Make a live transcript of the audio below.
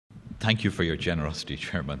Thank you for your generosity,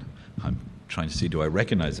 Chairman. I'm trying to see, do I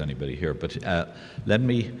recognize anybody here? But let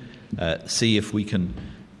me see if we can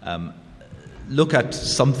look at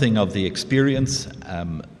something of the experience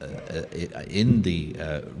in the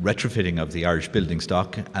retrofitting of the Irish building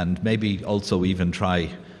stock, and maybe also even try,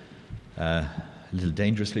 a little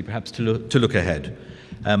dangerously perhaps, to look ahead.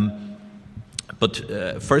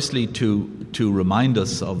 But firstly, to remind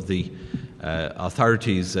us of the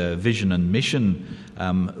authorities' vision and mission,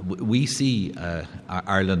 we see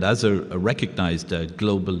Ireland as a recognised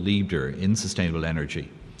global leader in sustainable energy,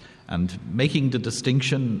 and making the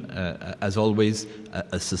distinction, as always,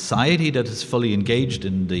 a society that is fully engaged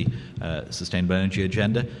in the sustainable energy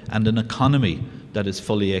agenda, and an economy that is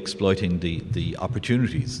fully exploiting the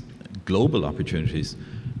opportunities, global opportunities,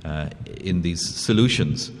 in these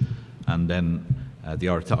solutions. And then the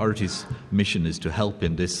authorities' mission is to help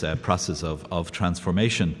in this process of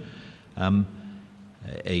transformation.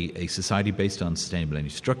 A society based on sustainable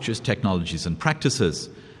energy structures, technologies and practices.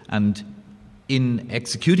 And in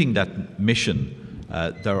executing that mission,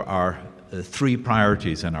 there are three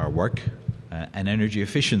priorities in our work. And energy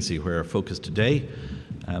efficiency, where our focus today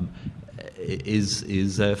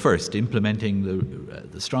is first implementing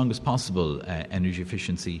the strongest possible energy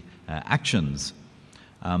efficiency actions.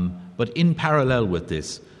 But in parallel with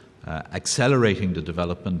this, accelerating the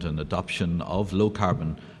development and adoption of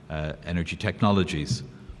low-carbon energy technologies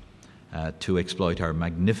to exploit our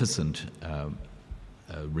magnificent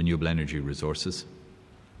renewable energy resources.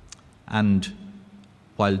 And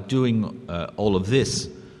while doing all of this,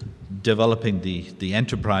 developing the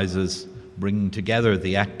enterprises, bringing together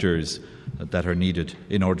the actors that are needed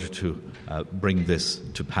in order to bring this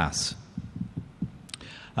to pass.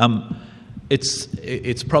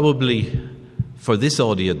 It's probably for this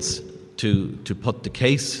audience to put the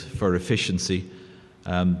case for efficiency.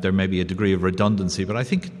 There may be a degree of redundancy, but I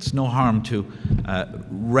think it's no harm to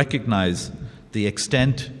recognise the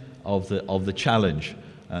extent of the challenge.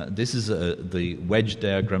 This is the wedge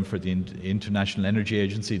diagram for the International Energy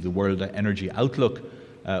Agency, the World Energy Outlook,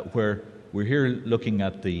 where we're here looking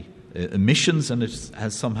at the emissions, and it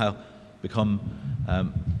has somehow become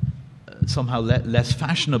less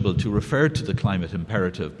fashionable to refer to the climate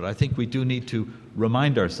imperative. But I think we do need to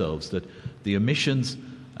remind ourselves that the emissions,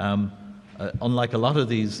 unlike a lot of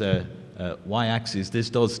these y-axes, this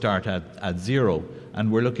does start at zero, and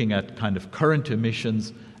we're looking at kind of current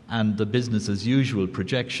emissions and the business as usual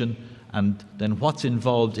projection, and then what's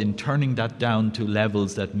involved in turning that down to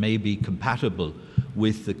levels that may be compatible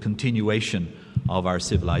with the continuation of our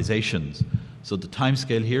civilizations. So the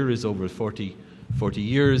timescale here is over 40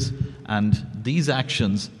 years, and these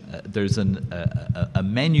actions, there's a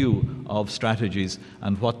menu of strategies,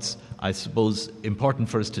 and what's, I suppose, important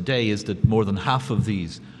for us today is that more than half of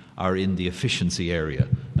these are in the efficiency area,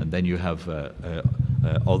 and then you have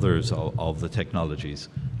others of the technologies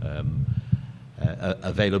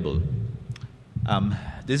available.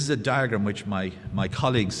 This is a diagram which my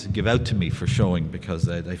colleagues give out to me for showing, because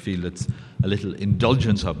they feel it's a little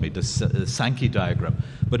indulgence of me, the Sankey diagram.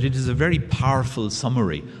 But it is a very powerful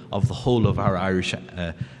summary of the whole of our Irish,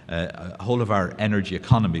 whole of our energy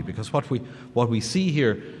economy. Because what we see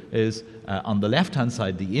here is on the left-hand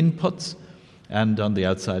side the inputs, and on the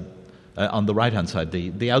outside, on the right-hand side the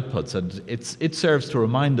outputs. And it serves to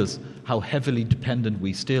remind us how heavily dependent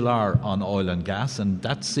we still are on oil and gas, and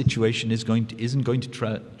that situation isn't going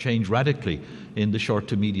to change radically in the short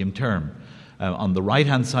to medium term. On the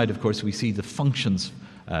right-hand side, of course, we see the functions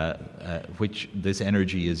which this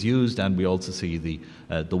energy is used, and we also see the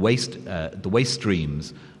waste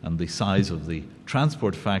streams, and the size of the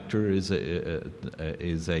transport factor is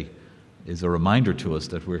a reminder to us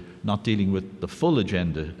that we're not dealing with the full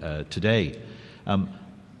agenda today.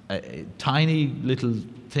 A tiny little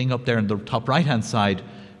thing up there in the top right-hand side,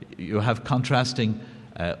 you have contrasting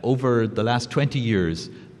over the last 20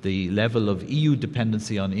 years the level of EU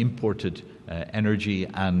dependency on imported energy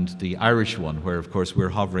and the Irish one, where of course we're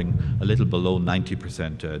hovering a little below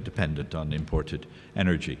 90% dependent on imported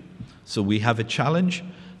energy. So we have a challenge.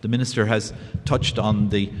 The Minister has touched on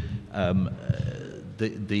the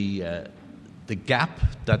gap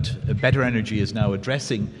that Better Energy is now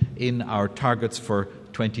addressing in our targets for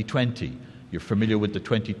 2020. You're familiar with the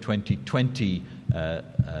 2020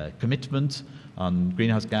 commitment on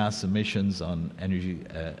greenhouse gas emissions, on energy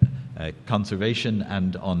conservation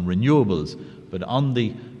and on renewables. But on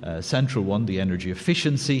the central one, the energy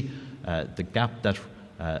efficiency, the gap that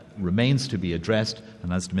remains to be addressed,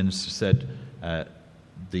 and as the Minister said,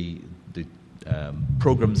 the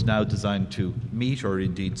programmes now designed to meet or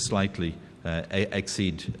indeed slightly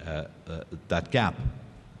exceed that gap.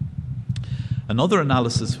 Another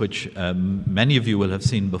analysis which many of you will have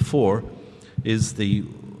seen before is the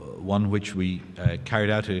one which we carried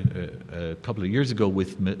out a couple of years ago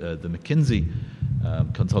with the McKinsey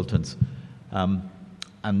consultants.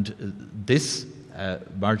 And this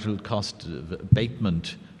marginal cost of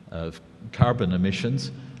abatement of carbon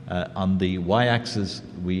emissions, on the y-axis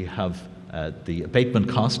we have the abatement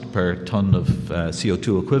cost per tonne of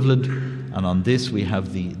CO2 equivalent, and on this we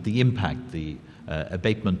have the impact, the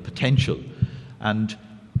abatement potential. And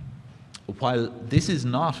while this is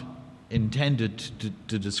not intended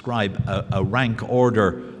to describe a rank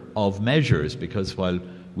order of measures, because while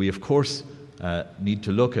we of course need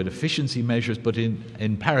to look at efficiency measures, but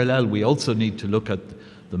in parallel we also need to look at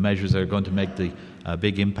the measures that are going to make the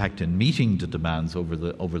big impact in meeting the demands over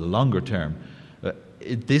the longer term.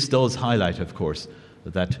 This does highlight, of course,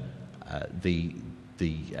 that the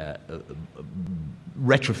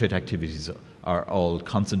retrofit activities are all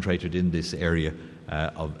concentrated in this area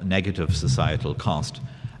of negative societal cost.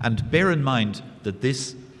 And bear in mind that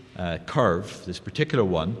this curve, this particular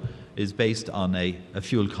one, is based on a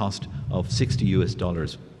fuel cost of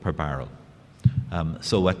 $60 per barrel.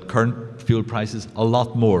 So at current fuel prices, a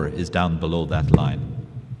lot more is down below that line.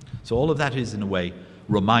 So all of that is, in a way,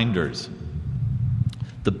 reminders.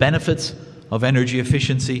 The benefits of energy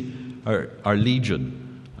efficiency are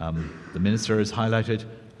legion. The Minister has highlighted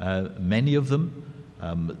many of them.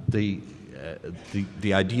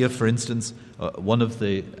 The idea, for instance, one of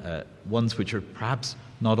the ones which are perhaps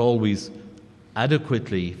not always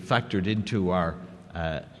adequately factored into our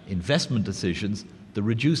investment decisions, the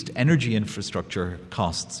reduced energy infrastructure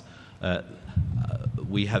costs.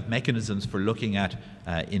 We have mechanisms for looking at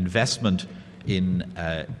investment in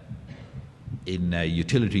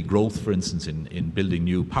utility growth, for instance, in building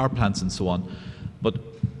new power plants and so on. But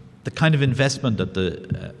the kind of investment that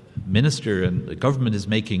the Minister and the government is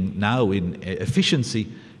making now in efficiency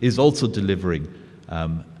is also delivering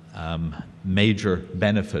major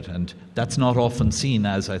benefit, and that's not often seen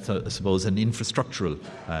as, I suppose, an infrastructural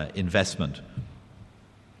investment.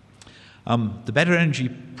 The Better Energy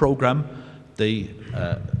Programme, the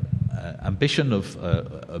ambition of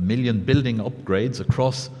 1 million building upgrades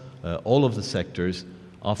across all of the sectors,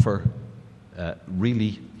 offer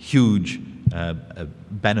really huge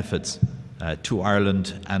benefits to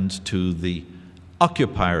Ireland and to the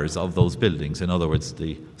occupiers of those buildings, in other words,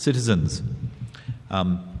 the citizens.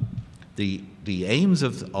 The aims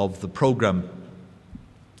of the programme,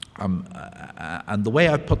 and the way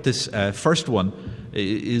I put this first one,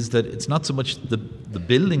 is that it's not so much the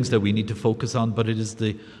buildings that we need to focus on, but it is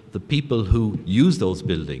the people who use those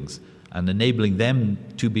buildings and enabling them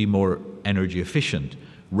to be more energy efficient,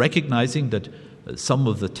 recognizing that some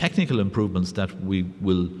of the technical improvements that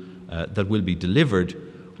will be delivered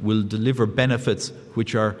will deliver benefits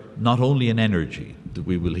which are not only in energy.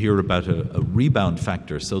 We will hear about a rebound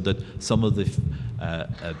factor, so that some of the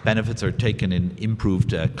benefits are taken in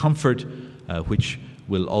improved comfort, which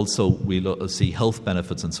we'll see health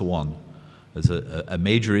benefits and so on. There's a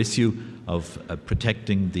major issue of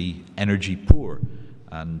protecting the energy poor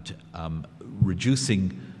and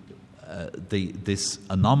reducing this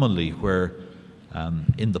anomaly where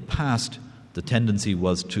in the past the tendency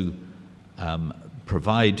was to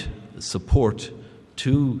provide support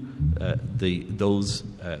to those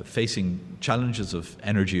facing challenges of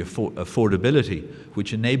energy affordability,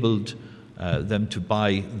 which enabled them to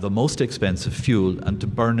buy the most expensive fuel and to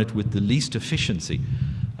burn it with the least efficiency.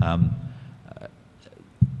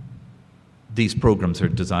 These programs are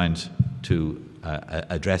designed to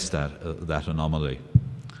address that anomaly.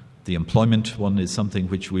 The employment one is something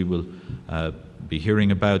which we will be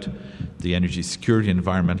hearing about. The energy security,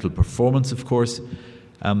 environmental performance, of course.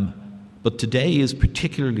 But today is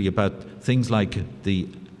particularly about things like the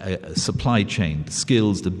supply chain, the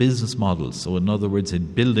skills, the business models. So in other words,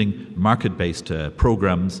 in building market-based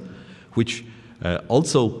programs, which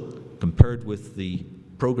also, compared with the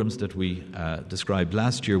programs that we described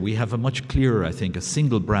last year, we have a much clearer, I think, a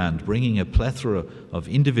single brand, bringing a plethora of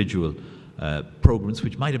individual programs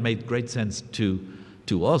which might have made great sense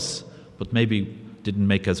to us, but maybe didn't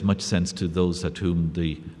make as much sense to those at whom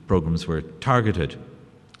the programs were targeted.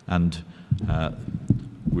 And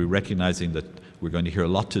we're recognizing that we're going to hear a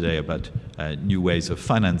lot today about new ways of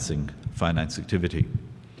finance activity.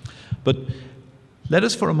 But let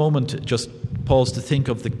us for a moment just pause to think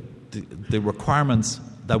of the requirements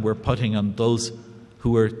that we're putting on those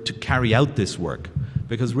who are to carry out this work,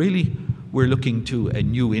 because really we're looking to a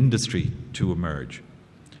new industry to emerge.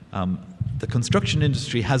 The construction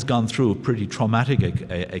industry has gone through a pretty traumatic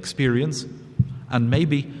experience, and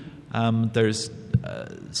maybe there's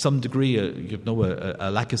some degree,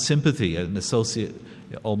 a lack of sympathy and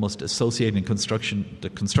almost associating the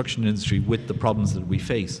construction industry with the problems that we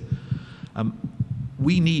face.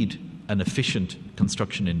 We need an efficient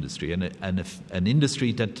construction industry and an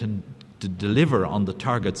industry that can deliver on the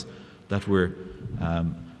targets that we're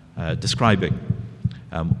describing.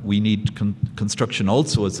 We need construction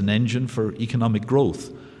also as an engine for economic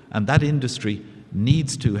growth, and that industry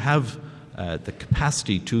needs to have the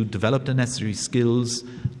capacity to develop the necessary skills,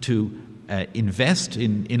 to invest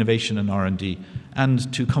in innovation and R&D,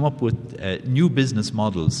 and to come up with new business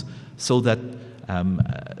models so that,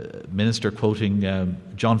 Minister quoting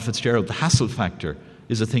John Fitzgerald, the hassle factor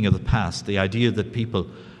is a thing of the past. The idea that people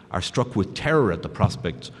are struck with terror at the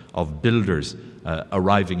prospect of builders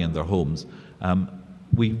arriving in their homes. The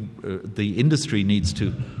industry needs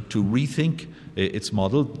to rethink its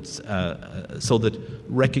model so that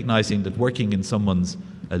recognizing that working in someone's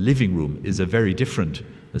living room is a very different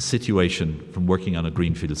situation from working on a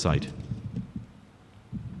greenfield site.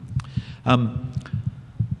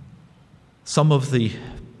 Some of the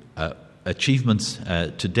achievements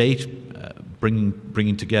to date,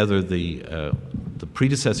 bringing together the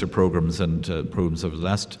predecessor programs and programs over the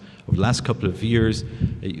last couple of years,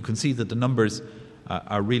 you can see that the numbers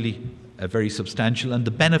are really very substantial, and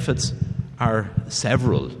the benefits are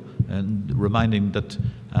several. And reminding that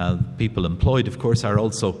people employed, of course, are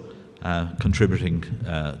also contributing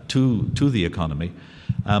to the economy.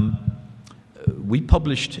 We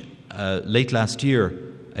published late last year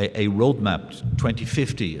a roadmap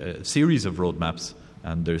 2050, a series of roadmaps,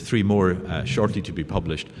 and there are 3 more shortly to be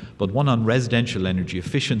published. But one on residential energy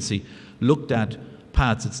efficiency looked at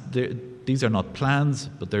paths. These are not plans,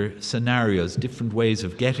 but they're scenarios, different ways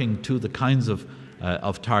of getting to the kinds of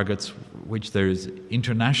targets which there's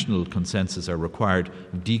international consensus are required,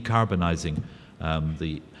 decarbonising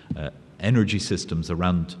the energy systems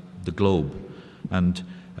around the globe. And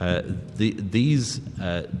these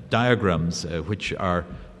diagrams, which are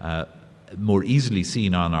more easily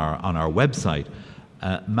seen on our website,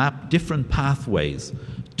 map different pathways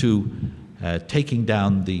to taking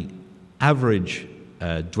down the average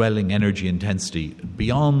dwelling energy intensity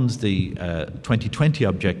beyond the 2020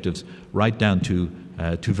 objectives, right down to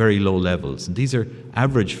very low levels. And these are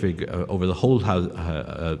average figure over the whole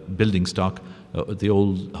building stock, the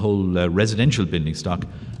whole residential building stock,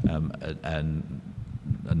 and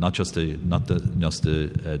not just the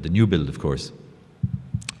new build, of course.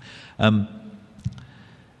 Some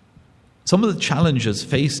of the challenges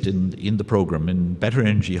faced in the program in Better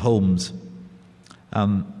Energy Homes,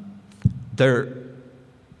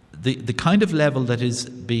 the kind of level that is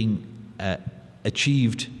being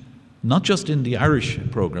achieved not just in the Irish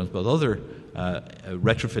programs but other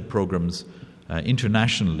retrofit programs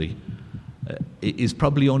internationally is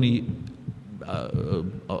probably only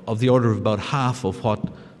of the order of about half of what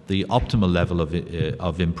the optimal level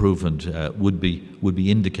of improvement would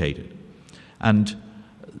be indicated. And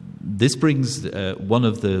this brings one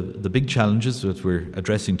of the big challenges that we're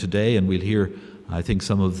addressing today, and we'll hear, I think,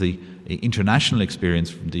 some of the international experience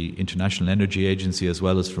from the International Energy Agency as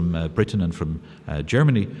well as from Britain and from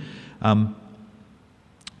Germany.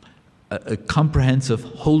 A comprehensive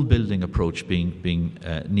whole building approach being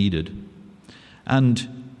needed,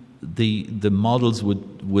 and the models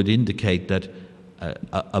would indicate that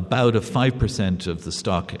about a 5% of the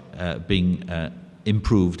stock being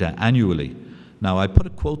improved annually. Now, I put a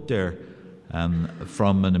quote there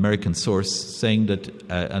from an American source saying that,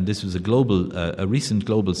 and this was a recent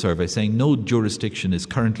global survey, saying no jurisdiction is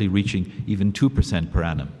currently reaching even 2% per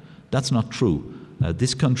annum. That's not true.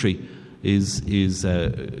 This country is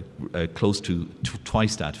close to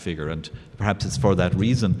twice that figure, and perhaps it's for that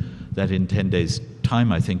reason that in 10 days'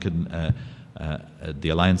 time, I think, the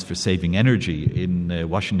Alliance for Saving Energy in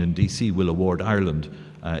Washington, D.C. will award Ireland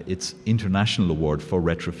its international award for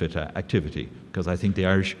retrofit activity, because I think the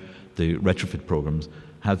retrofit programs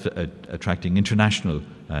have attracting international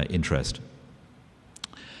interest.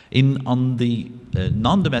 On the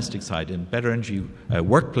non-domestic side, in Better Energy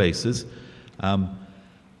workplaces,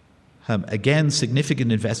 again,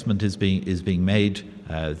 significant investment is being made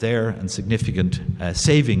there, and significant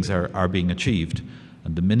savings are being achieved.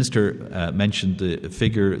 And the Minister mentioned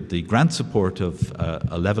the grant support of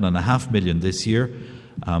 11.5 million this year.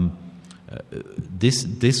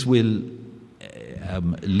 This will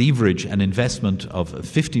leverage an investment of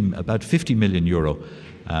about 50 million euro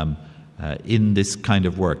in this kind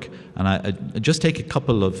of work. And I just take a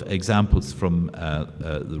couple of examples from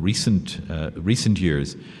the recent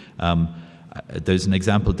years. There's an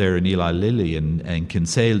example there in Eli Lilly in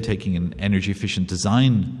Kinsale, taking an energy efficient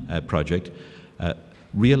design project.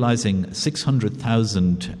 realizing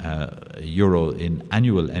 600,000 euro in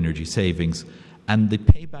annual energy savings, and the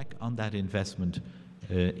payback on that investment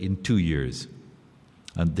in 2 years.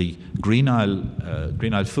 And the Green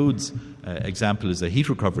Isle Foods example is a heat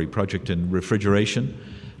recovery project in refrigeration,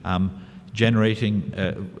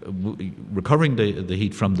 recovering the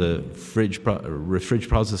heat from the fridge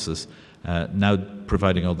processes, now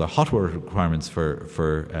providing all the hot water requirements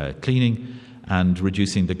for cleaning, and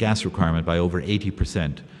reducing the gas requirement by over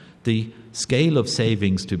 80%. The scale of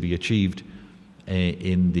savings to be achieved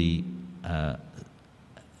in the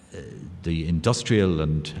industrial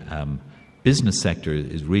and business sector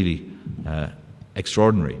is really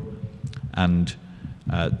extraordinary. And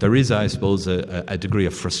there is, I suppose, a degree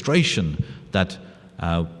of frustration that,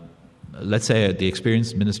 let's say, the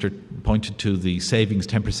experienced minister pointed to the savings,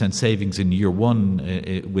 10% savings in year one,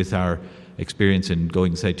 with our experience in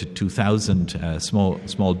going, say, to 2,000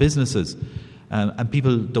 small businesses, and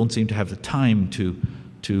people don't seem to have the time to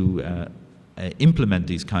implement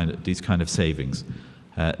these kind of savings.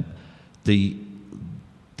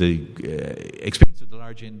 The experience of the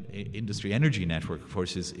large industry energy network, of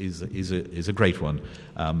course, is a great one,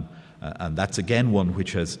 and that's again one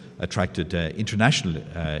which has attracted international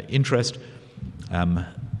interest.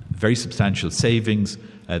 Very substantial savings.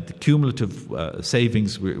 The cumulative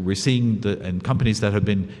savings we're seeing in companies that have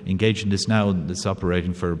been engaged in this now, and this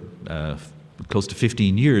operating for close to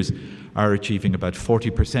 15 years, are achieving about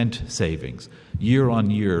 40% savings year on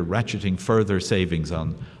year, ratcheting further savings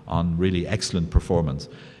on really excellent performance,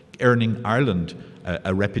 earning Ireland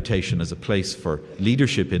a reputation as a place for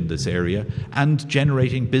leadership in this area and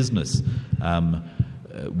generating business.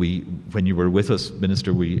 When you were with us,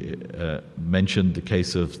 Minister, we mentioned the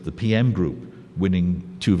case of the PM Group winning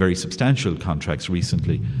 2 very substantial contracts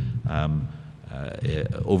recently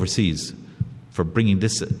overseas for bringing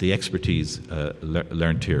the expertise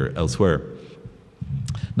learned here elsewhere.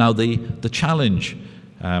 Now, the challenge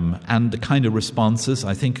and the kind of responses,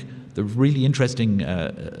 I think the really interesting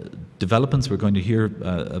developments, we're going to hear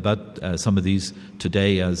about some of these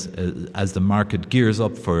today as the market gears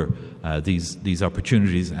up for these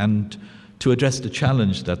opportunities, and to address the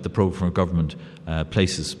challenge that the programme government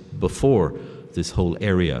places before this whole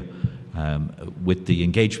area, with the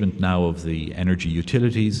engagement now of the energy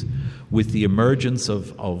utilities, with the emergence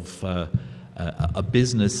of a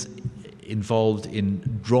business involved in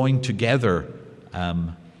drawing together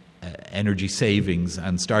energy savings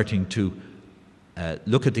and starting to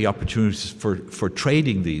look at the opportunities for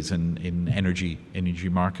trading these in energy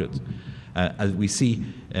markets. As we see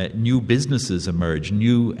new businesses emerge,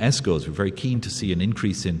 new ESCOs, we're very keen to see an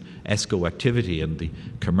increase in ESCO activity and the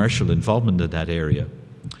commercial involvement in that area.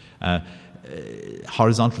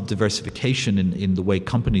 Horizontal diversification in the way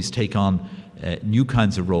companies take on new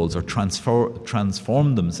kinds of roles or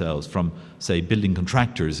transform themselves from, say, building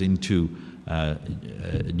contractors into a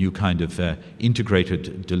new kind of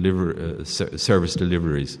integrated service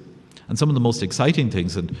deliveries. And some of the most exciting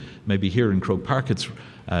things, and maybe here in Croke Park it's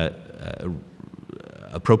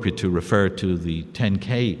appropriate to refer to the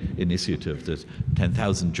 10K initiative, the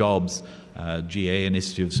 10,000 jobs, GAA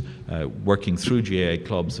initiatives, working through GAA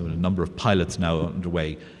clubs, with a number of pilots now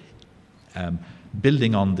underway,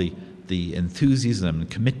 building on the enthusiasm and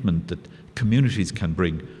commitment that communities can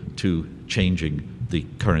bring to changing the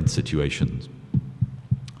current situations.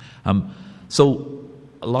 So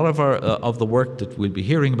a lot of the work that we'll be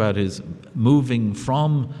hearing about is moving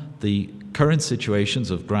from the current situations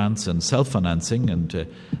of grants and self-financing and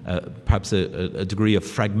perhaps a degree of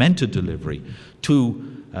fragmented delivery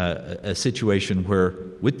to a situation where,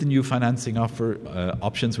 with the new financing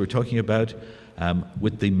options we're talking about,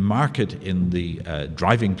 with the market in the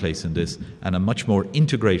driving place in this, and a much more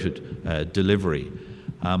integrated delivery,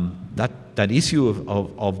 that issue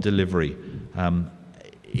of delivery,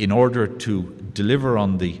 in order to deliver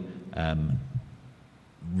on the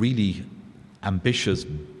really ambitious,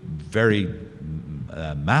 very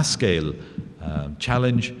mass-scale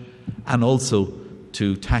challenge, and also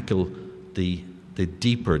to tackle the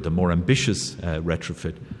deeper, the more ambitious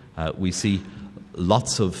retrofit, we see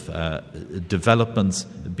lots of developments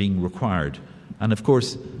being required. And of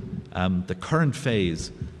course, the current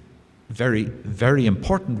phase, very, very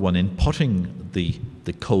important one in putting the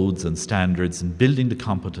codes and standards and building the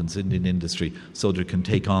competence in the industry so that it can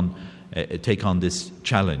take on this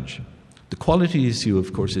challenge. The quality issue,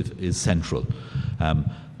 of course, is central.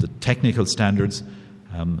 The technical standards,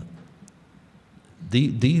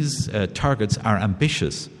 these targets are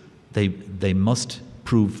ambitious. They must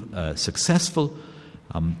prove successful.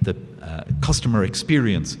 The customer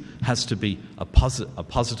experience has to be a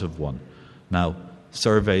positive one. Now,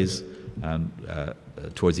 surveys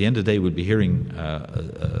towards the end of the day, we'll be hearing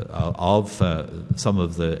of some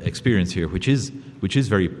of the experience here, which is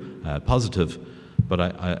very positive. But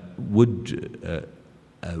I would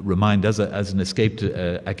remind, as an escaped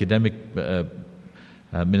academic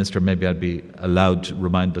minister, maybe I'd be allowed to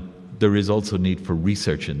remind that there is also need for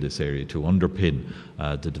research in this area to underpin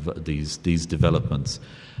these developments.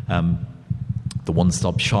 The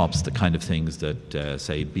one-stop shops, the kind of things that,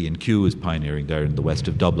 say, B&Q is pioneering there in the west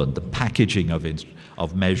of Dublin, the packaging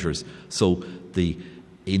of measures. So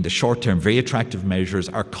in the short term, very attractive measures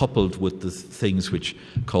are coupled with the things which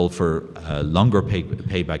call for longer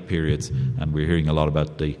payback periods, and we're hearing a lot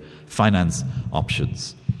about the finance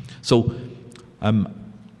options. So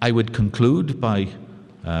I would conclude by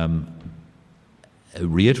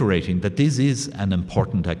reiterating that this is an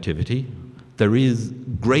important activity. There is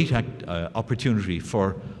great opportunity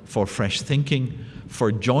for fresh thinking,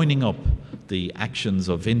 for joining up the actions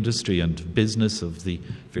of industry and business, of the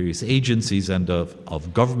various agencies and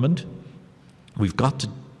of government. We've got to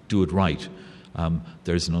do it right.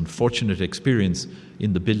 There's an unfortunate experience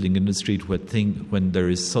in the building industry when there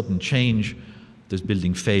is sudden change, there's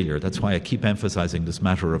building failure. That's why I keep emphasizing this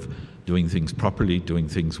matter of doing things properly, doing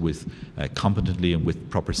things with competently and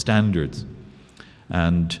with proper standards.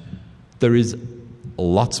 And there is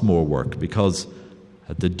lots more work, because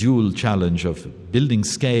the dual challenge of building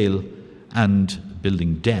scale and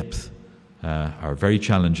building depth are very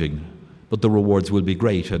challenging, but the rewards will be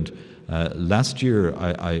great. And last year,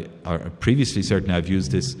 previously certainly I've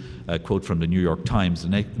used this quote from the New York Times: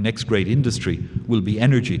 the next great industry will be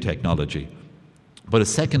energy technology. But a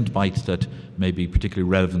second bite that may be particularly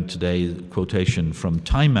relevant today, a quotation from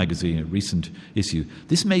Time magazine, a recent issue: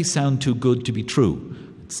 this may sound too good to be true.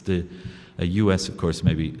 It's the US, of course,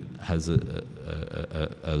 maybe has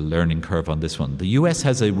a learning curve on this one. The US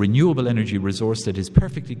has a renewable energy resource that is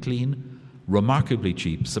perfectly clean, remarkably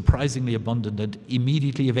cheap, surprisingly abundant, and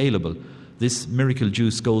immediately available. This miracle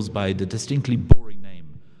juice goes by the distinctly boring name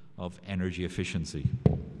of energy efficiency.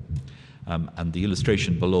 And the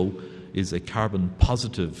illustration below is a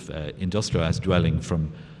carbon-positive industrialized dwelling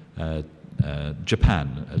from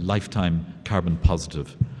Japan, a lifetime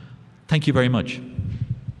carbon-positive. Thank you very much.